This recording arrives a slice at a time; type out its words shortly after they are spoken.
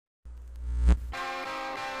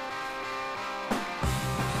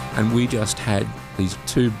and we just had these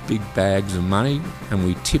 2 big bags of money, and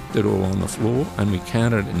we tipped it all on the floor, and we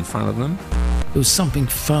counted it in front of them. It was something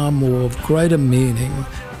far more of greater meaning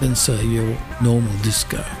than, say, your normal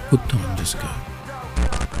disco, good time disco.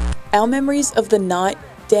 Our memories of the night,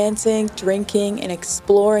 dancing, drinking, and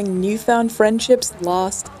exploring newfound friendships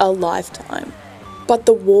last a lifetime. But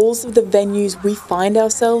the walls of the venues we find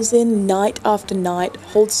ourselves in night after night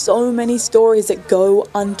hold so many stories that go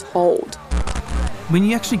untold. When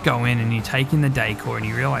you actually go in and you take in the decor and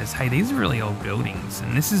you realise, hey, these are really old buildings,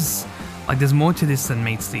 and this is, like, there's more to this than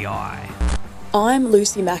meets the eye. I'm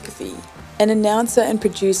Lucy McAfee, an announcer and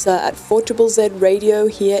producer at 4ZZZ Radio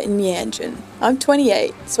here in Meanjin. I'm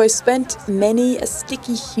 28, so I spent many a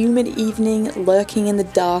sticky, humid evening lurking in the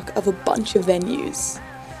dark of a bunch of venues.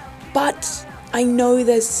 But I know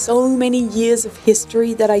there's so many years of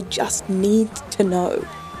history that I just need to know.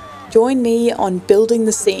 Join me on Building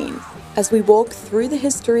the Scene as we walk through the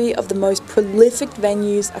history of the most prolific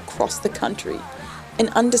venues across the country and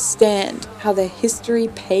understand how their history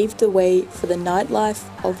paved the way for the nightlife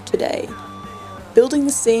of today. Building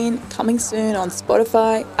the Scene, coming soon on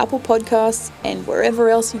Spotify, Apple Podcasts, and wherever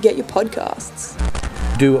else you get your podcasts.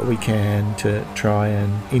 Do what we can to try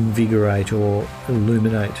and invigorate or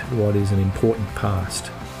illuminate what is an important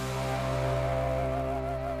past.